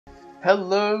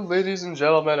Hello ladies and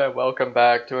gentlemen, and welcome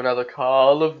back to another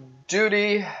Call of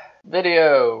Duty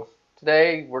video.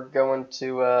 Today we're going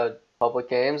to public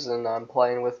games and I'm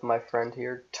playing with my friend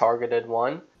here,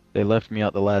 TargetedOne. They left me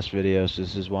out the last video, so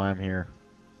this is why I'm here.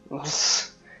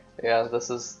 Yeah,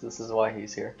 this is why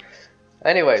he's here.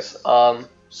 Anyways,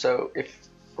 so if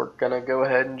we're gonna go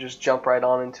ahead and just jump right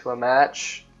on into a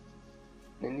match,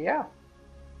 then yeah.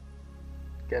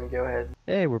 Gonna go ahead.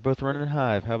 Hey, we're both running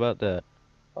Hive, how about that?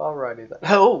 Alrighty then.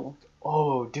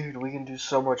 Oh, dude, we can do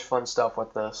so much fun stuff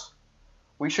with this.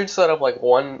 We should set up like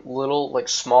one little, like,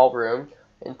 small room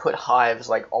and put hives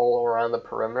like all around the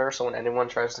perimeter, so when anyone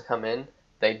tries to come in,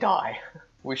 they die.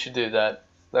 We should do that.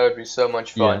 That would be so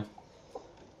much fun. Yeah.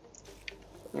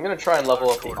 I'm gonna try and level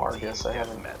up the Argus. I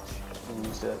haven't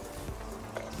used it.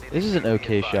 This is an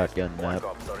okay shotgun map.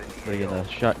 But again,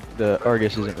 the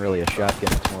Argus isn't really a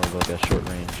shotgun, it's more of like a short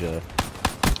range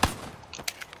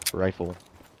rifle.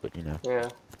 But you know. Yeah.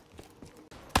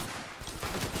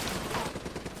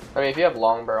 I mean, if you have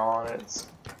long barrel on it, it's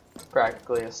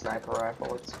practically a sniper rifle.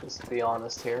 Let's just be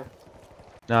honest here.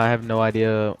 No, I have no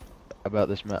idea about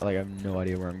this map. Like, I have no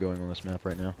idea where I'm going on this map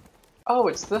right now. Oh,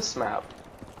 it's this map.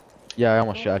 Yeah, I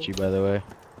almost shot you, by the way.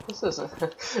 This isn't.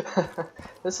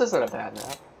 This isn't a bad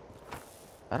map.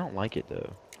 I don't like it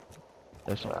though.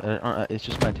 That's it's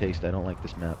just my taste. I don't like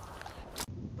this map.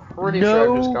 Pretty sure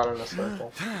I've just gone in a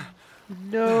circle.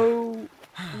 No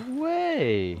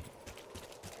way!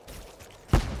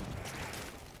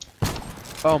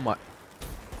 Oh my!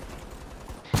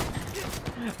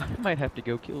 I might have to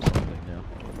go kill something now.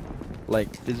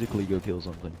 Like, physically go kill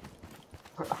something.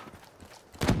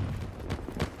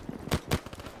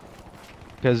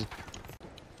 Because...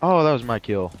 Oh, that was my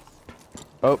kill.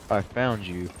 Oh, I found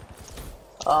you.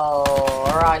 Oh,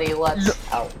 alrighty, let's...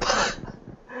 Ow.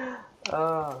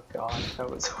 Oh god,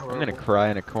 that was horrible. I'm gonna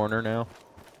cry in a corner now.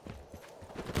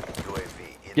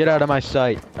 Get out of my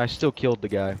sight. I still killed the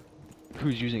guy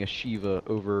who's using a Shiva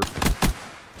over...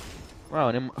 Wow,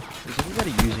 and is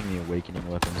anybody using the awakening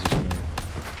weapons this game?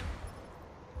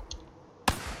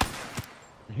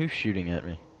 And who's shooting at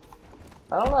me?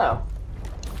 I don't know.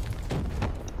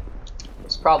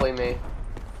 It's probably me.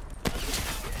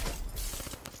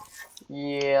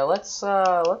 Yeah, let's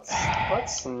not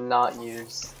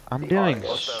use.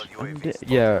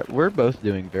 Yeah, we're both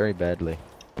doing very badly.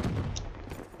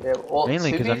 Yeah, well,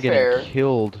 mainly because I'm getting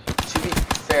killed. To be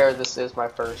fair, this is my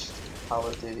first Call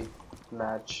of Duty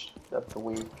match of the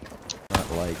week. Not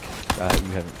like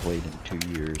you haven't played in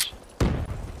 2 years.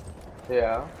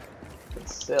 Yeah, but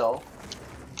still.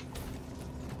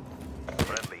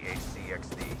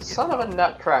 Son of a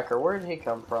nutcracker, where did he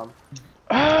come from?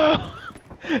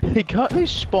 They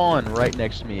spawn right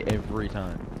next to me every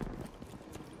time.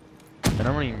 And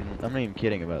I'm not even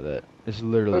kidding about that. It's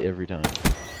literally every time.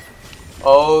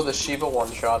 Oh, the Shiva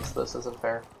one-shots. This isn't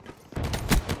fair.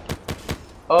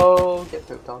 Oh, get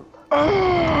pooped on.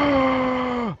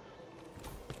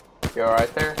 You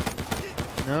alright there?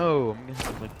 No, I'm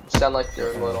gonna like... You sound like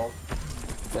you're a little,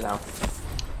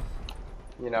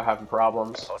 you know, having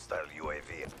problems. Hostile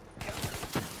UAV.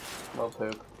 No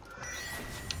poop.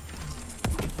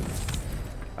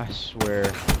 I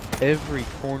swear, every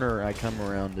corner I come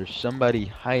around, there's somebody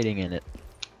hiding in it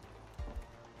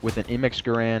with an MX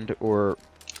Garand or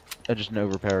just an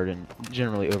overpowered and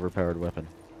generally overpowered weapon.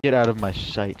 Get out of my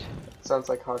sight. Sounds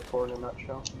like hardcore in a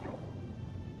nutshell.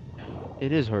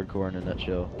 It is hardcore in a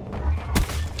nutshell.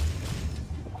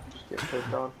 Just get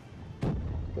pooped on.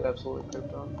 Get absolutely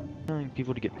pooped on. Telling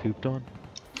people to get pooped on?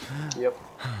 Yep.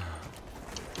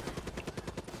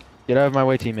 Get out of my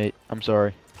way, teammate. I'm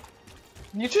sorry.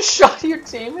 You just shot your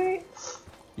teammate?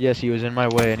 Yes, he was in my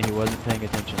way and he wasn't paying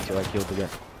attention, so I killed the guy.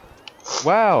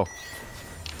 Wow!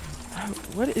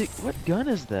 What gun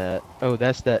is that? Oh,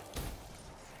 that's that.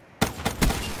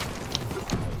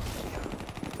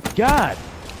 God!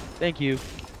 Thank you.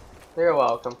 You're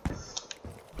welcome.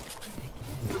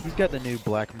 He's got the new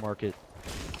black market.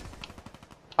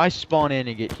 I spawn in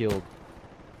and get killed.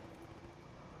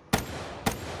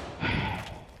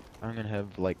 I'm gonna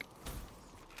have like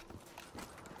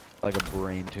a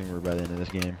brain tumor by the end of this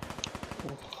game.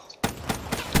 I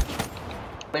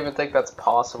don't even think that's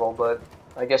possible, but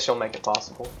I guess you'll make it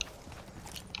possible.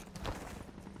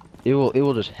 It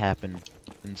will just happen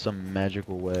in some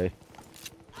magical way.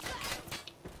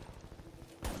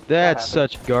 That's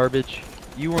such garbage.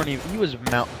 You weren't even. He was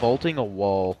vaulting a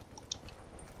wall.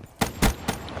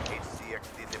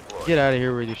 Get out of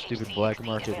here with your stupid black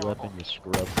market weapon, you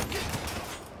scrub.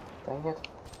 Dang it.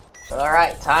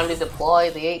 Alright, time to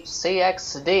deploy the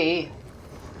HCXD.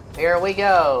 Here we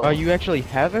go. Oh, you actually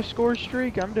have a score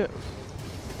streak? I'm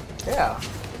Yeah.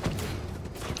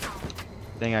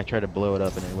 Thing I tried to blow it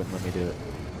up and it wouldn't let me do it.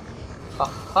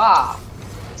 Haha!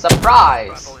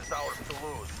 Surprise! Battle is ours to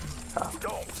lose. Huh.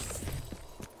 Go.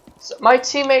 So my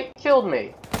teammate killed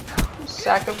me. You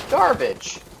sack of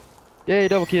garbage. Yay,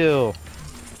 double kill!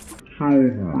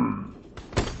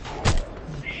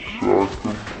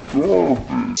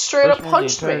 Straight up First one the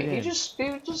punched entire me. He game. just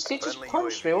Friendly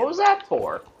punched UAV me. What was that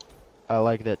for? I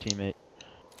like that teammate.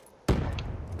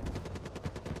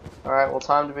 Alright, well,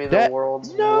 time to be the That-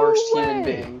 world's no worst way! human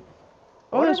being.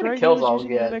 Oh, What that's many right. He kills was I'll using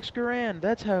get? an MX Garand.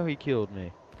 That's how he killed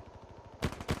me.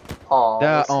 Aw,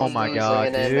 That- was oh he my using God,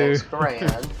 an dude. MX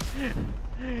Grand?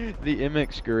 The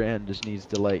MX Garand just needs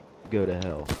to like go to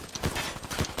hell.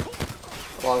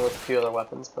 Along with a few other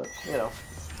weapons, but, you know.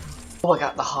 Oh, I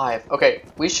got the hive. Okay,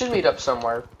 we should meet up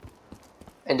somewhere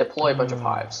and deploy a bunch of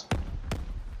hives.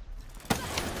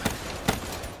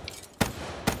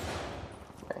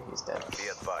 Okay, he's dead. Be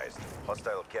advised.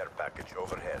 Hostile care package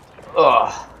overhead.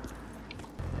 Ugh.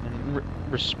 And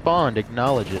respond,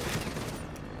 acknowledge it.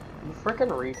 You freaking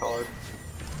retard.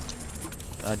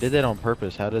 I did that on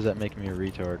purpose. How does that make me a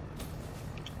retard?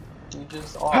 You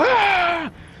just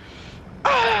are.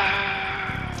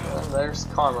 There's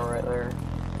karma right there.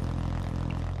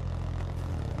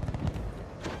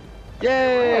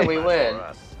 Yay! Hey, we win. For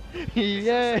us.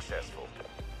 Yay! Successful.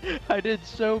 I did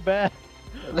so bad.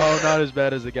 Oh, not as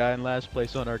bad as the guy in last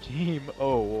place on our team.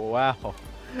 Oh, wow.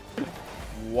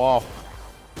 Wow.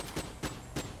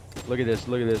 Look at this,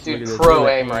 look at this, Dude, look at this. pro look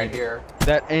at aim that right here.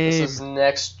 That aim. This is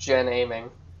next gen aiming.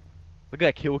 Look at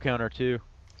that kill counter, too.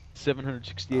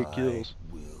 768 kills.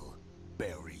 Will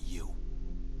bury you.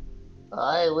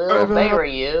 I will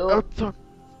bury you.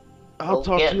 I'll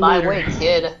talk to Get you my later. way,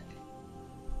 kid.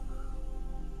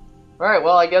 Alright,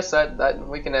 well, I guess that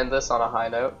we can end this on a high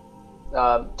note.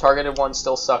 TargetedOne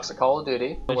still sucks at Call of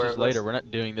Duty. This is later. We're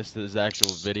not doing this as actual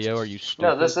video. Are you stupid?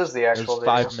 No, this is the actual There's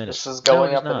video. 5 minutes. This is No, going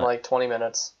it is up in not. like 20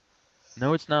 minutes.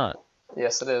 No, it's not.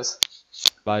 Yes, it is.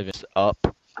 5 minutes up,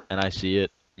 and I see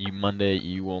it. Monday,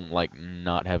 you will like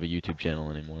not have a YouTube channel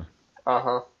anymore.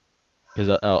 Uh-huh.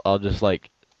 Because I'll just like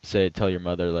tell your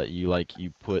mother that you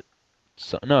put.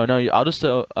 No, I'll just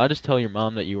tell your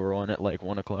mom that you were on at like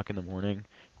 1 o'clock in the morning,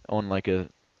 on like I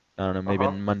don't know, maybe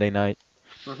Monday night.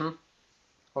 Mm-hmm.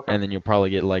 Okay. And then you'll probably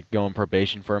get like go on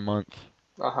probation for a month.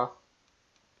 Uh-huh.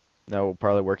 That will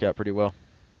probably work out pretty well.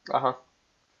 Uh-huh.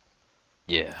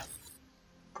 Yeah.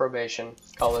 Probation.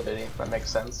 Call of Duty. That makes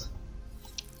sense.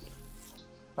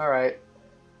 Alright.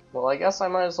 Well, I guess I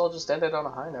might as well just end it on a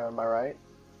high note, am I right?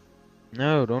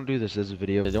 No, don't do this as a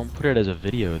video. Don't put it as a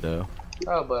video though.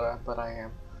 Oh, but I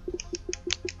am.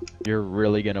 You're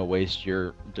really gonna waste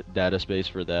your data space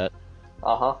for that.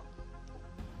 Uh-huh.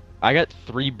 I got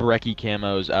 3 Brecci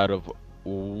camos out of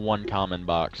 1 common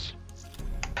box.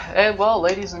 And well,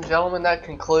 ladies and gentlemen, that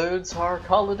concludes our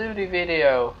Call of Duty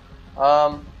video.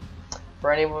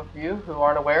 For any of you who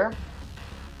aren't aware,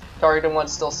 TargetedOne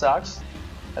still sucks.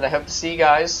 And I hope to see you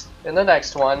guys in the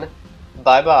next one.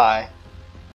 Bye-bye.